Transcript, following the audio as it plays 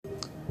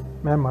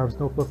Marv's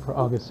Notebook for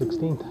August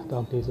 16th,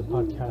 Dog Days of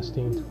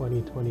Podcasting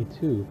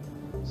 2022.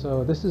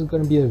 So this is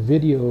going to be a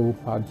video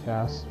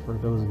podcast for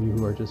those of you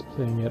who are just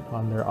playing it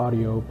on their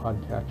audio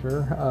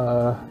podcatcher.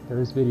 There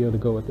is video to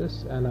go with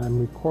this, and I'm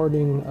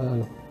recording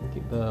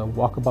the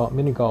Walkabout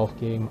MiniGolf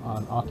game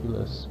on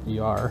Oculus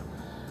VR.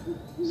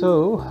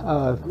 So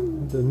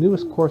the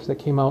newest course that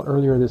came out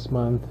earlier this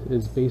month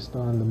is based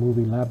on the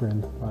movie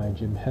Labyrinth by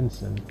Jim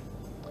Henson.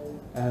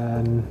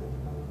 And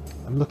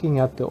I'm looking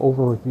at the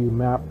overview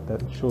map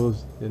that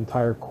shows the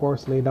entire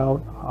course laid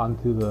out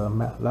onto the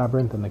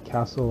labyrinth and the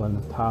castle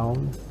and the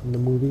town in the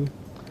movie.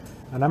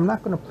 And I'm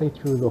not going to play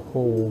through the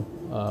whole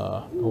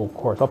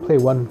course. I'll play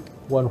one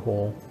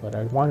hole, but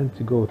I wanted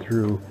to go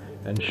through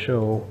and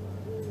show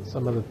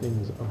some of the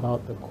things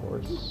about the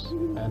course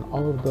and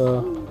all of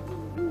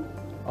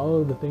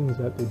the things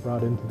that they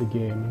brought into the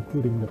game,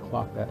 including the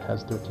clock that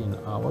has 13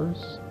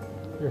 hours.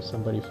 Here's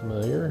somebody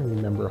familiar.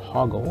 Remember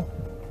Hoggle.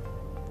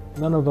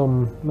 None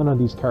of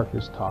these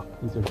characters talk.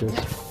 These are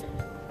just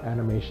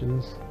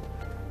animations.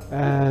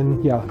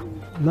 And yeah,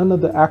 none of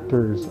the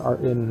actors are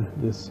in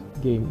this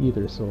game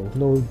either. So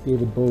no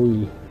David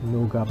Bowie,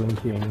 no Goblin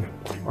King,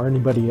 or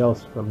anybody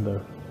else from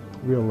the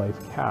real life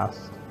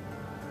cast.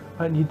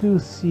 But you do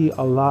see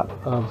a lot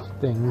of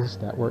things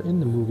that were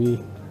in the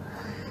movie,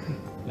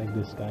 like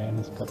this guy and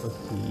his cup of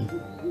tea.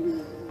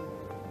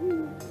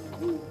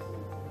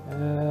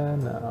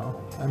 And now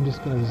I'm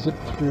just going to zip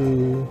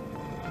through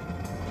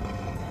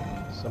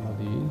some of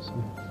these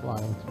and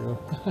flying through.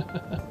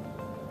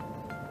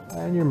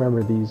 And you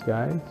remember these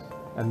guys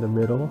and the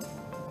riddle.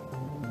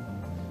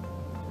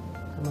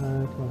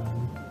 Come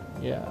on.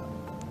 Yeah.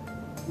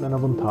 None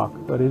of them talk,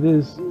 but it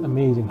is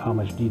amazing how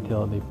much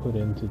detail they put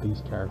into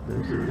these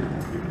characters.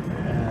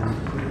 And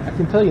I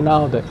can tell you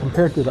now that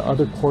compared to the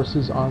other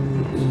courses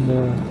in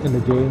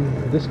the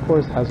game, this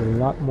course has a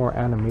lot more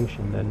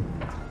animation than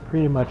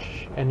pretty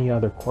much any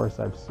other course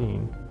I've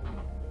seen.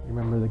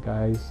 Remember the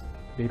guys?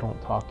 They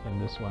don't talk in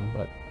this one,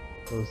 but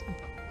those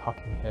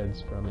talking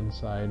heads from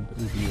inside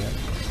the EDM.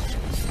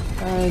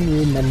 And you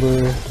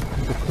remember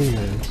the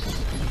cleaners.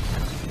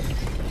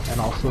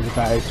 And also the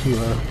guys who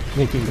are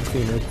making the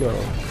cleaners go.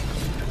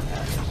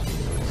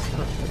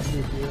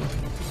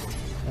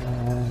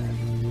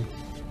 And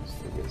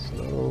just take it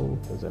slow,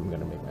 because I'm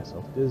going to make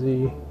myself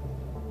dizzy.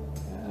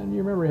 And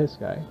you remember his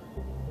guy.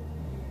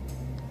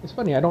 It's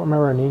funny, I don't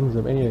remember the names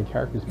of any of the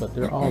characters, but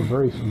they're all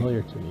very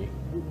familiar to me.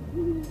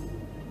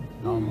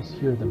 You can almost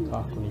hear them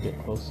talk when you get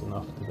close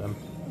enough to them.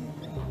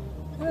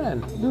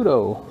 And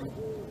Ludo!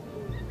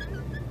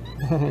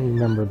 You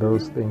remember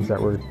those things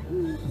that were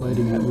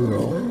biting at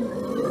Ludo.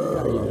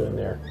 How are you doing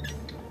there?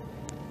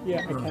 Yeah,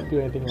 I can't do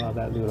anything about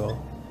that, Ludo.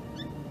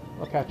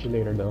 I'll catch you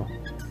later, though.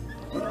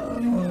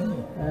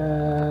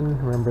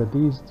 And remember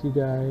these two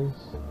guys.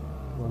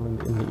 One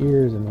in the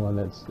ears and one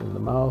that's in the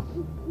mouth.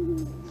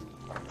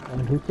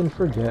 And who can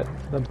forget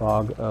the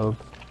Bog of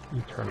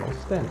Eternal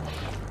Stench?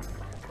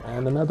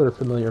 And another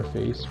familiar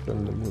face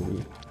from the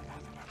movie.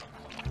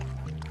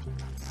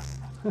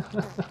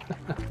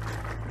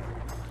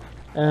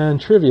 And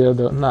trivia,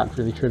 though not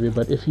really trivia,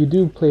 but if you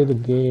do play the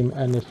game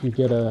and if you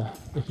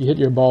hit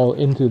your ball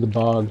into the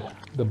bog,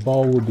 the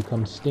ball will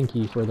become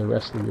stinky for the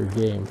rest of your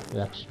game. It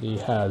actually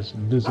has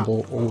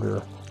visible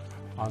odor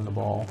on the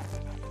ball.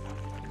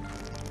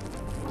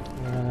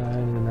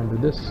 And remember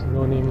this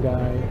no-name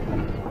guy.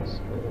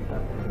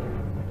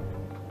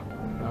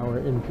 Now we're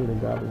into the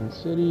Goblin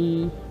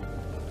City.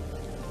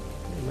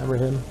 Remember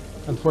him?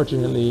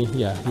 Unfortunately,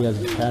 yeah, he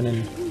has a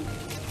cannon,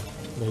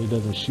 but he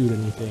doesn't shoot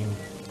anything.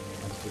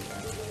 That's too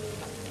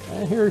bad.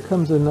 And here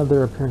comes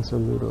another appearance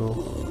of Ludo.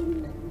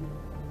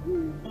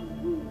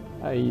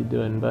 How you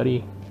doing,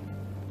 buddy?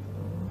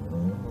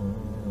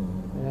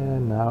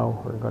 And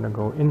now we're gonna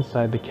go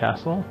inside the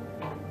castle.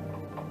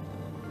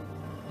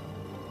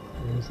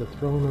 There's the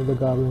throne of the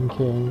Goblin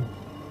King.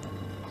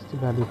 It's too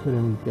bad they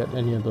couldn't get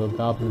any of the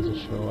goblins to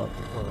show up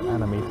or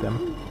animate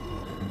them.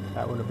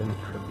 That would have been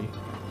trippy.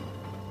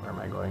 Where am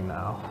I going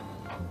now?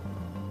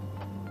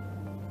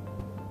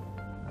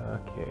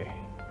 Okay.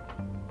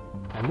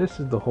 And this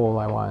is the hole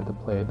I wanted to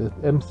play, the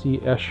MC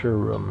Escher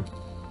room.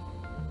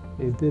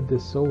 They did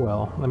this so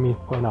well. Let me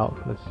point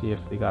out, let's see if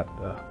they got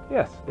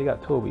yes, they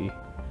got Toby.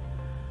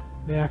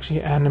 They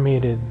actually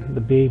animated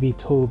the baby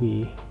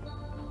Toby.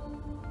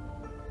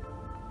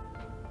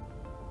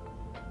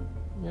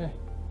 Yeah,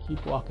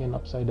 keep walking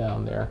upside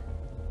down there.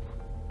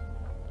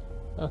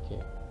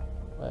 Okay.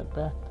 But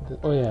back to the,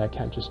 oh yeah, I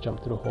can't just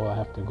jump through the hole, I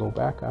have to go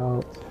back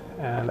out,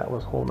 and that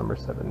was hole number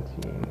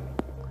 17.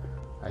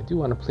 I do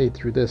want to play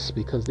through this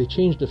because they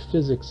changed the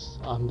physics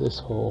on this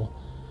hole.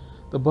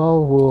 The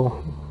ball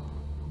will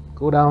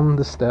go down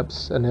the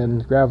steps and then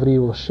gravity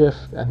will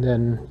shift, and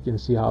then you can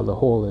see how the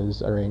hole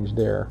is arranged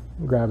there.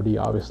 Gravity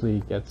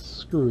obviously gets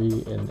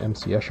screwy in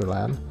MC Escher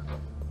land.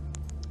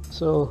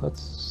 So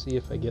let's see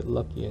if I get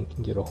lucky and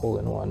can get a hole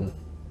in one.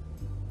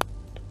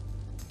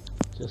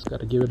 Just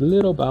gotta give it a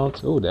little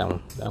bounce. Oh,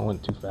 down. That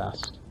went too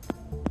fast.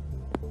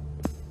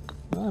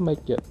 I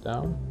might get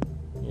down.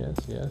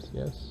 Yes, yes,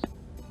 yes.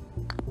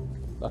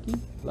 Lucky?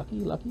 Lucky?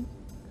 Lucky?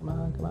 Come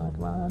on, come on,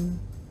 come on.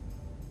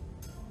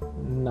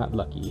 Not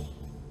lucky.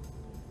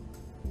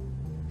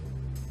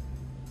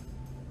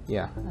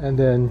 Yeah, and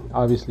then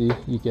obviously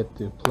you get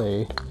to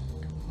play.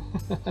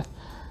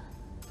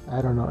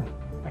 I don't know.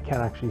 I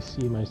can't actually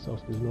see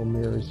myself. There's no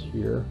mirrors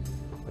here.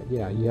 But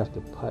yeah, you have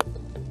to putt.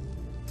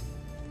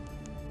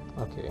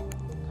 Okay,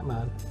 come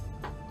on.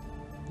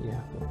 You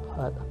have to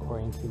putt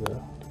according to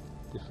the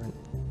different...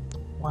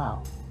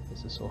 Wow,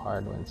 this is so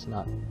hard when it's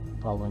not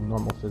following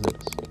normal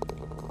physics.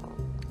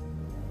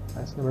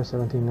 That's number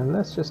 17, and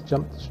let's just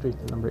jump straight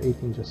to number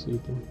 18 just so you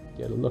can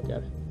get a look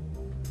at it.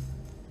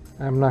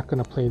 I'm not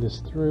going to play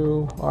this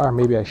through, or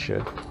maybe I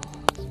should.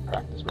 It's a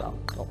practice round.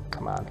 Oh,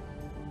 come on.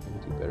 I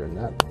can do better than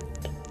that.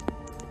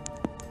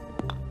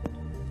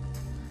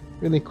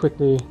 Really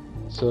quickly,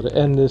 so to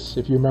end this,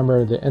 if you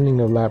remember the ending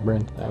of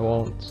Labyrinth, I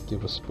won't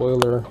give a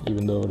spoiler,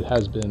 even though it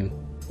has been,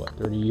 what,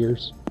 30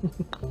 years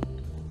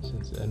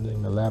since the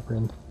ending of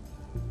Labyrinth.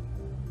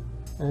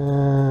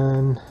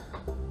 And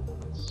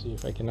let's see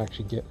if I can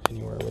actually get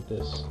anywhere with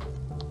this.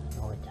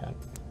 No, I can't.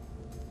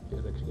 Get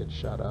a good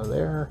shot out of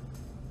there.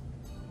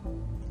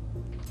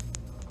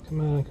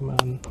 Come on, come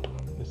on.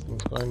 This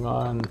thing's going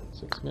on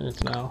 6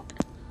 minutes now.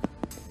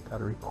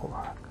 Gotta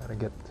record. Gotta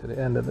get to the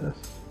end of this.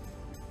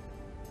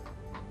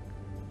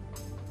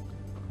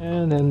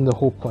 And then the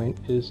whole point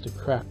is to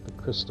crack the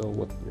crystal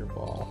with your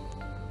ball.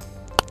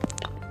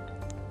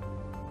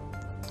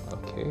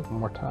 Okay, one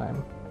more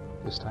time.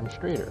 This time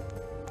straighter.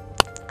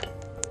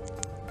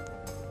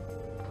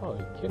 Oh, are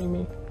you kidding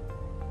me?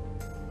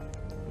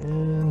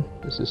 And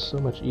this is so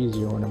much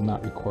easier when I'm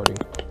not recording.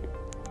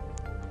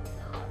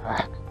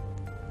 Ah.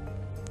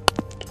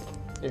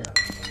 There.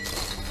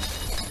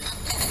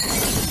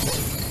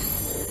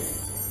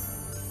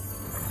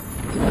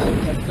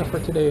 That's enough for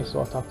today, so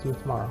I'll talk to you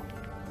tomorrow.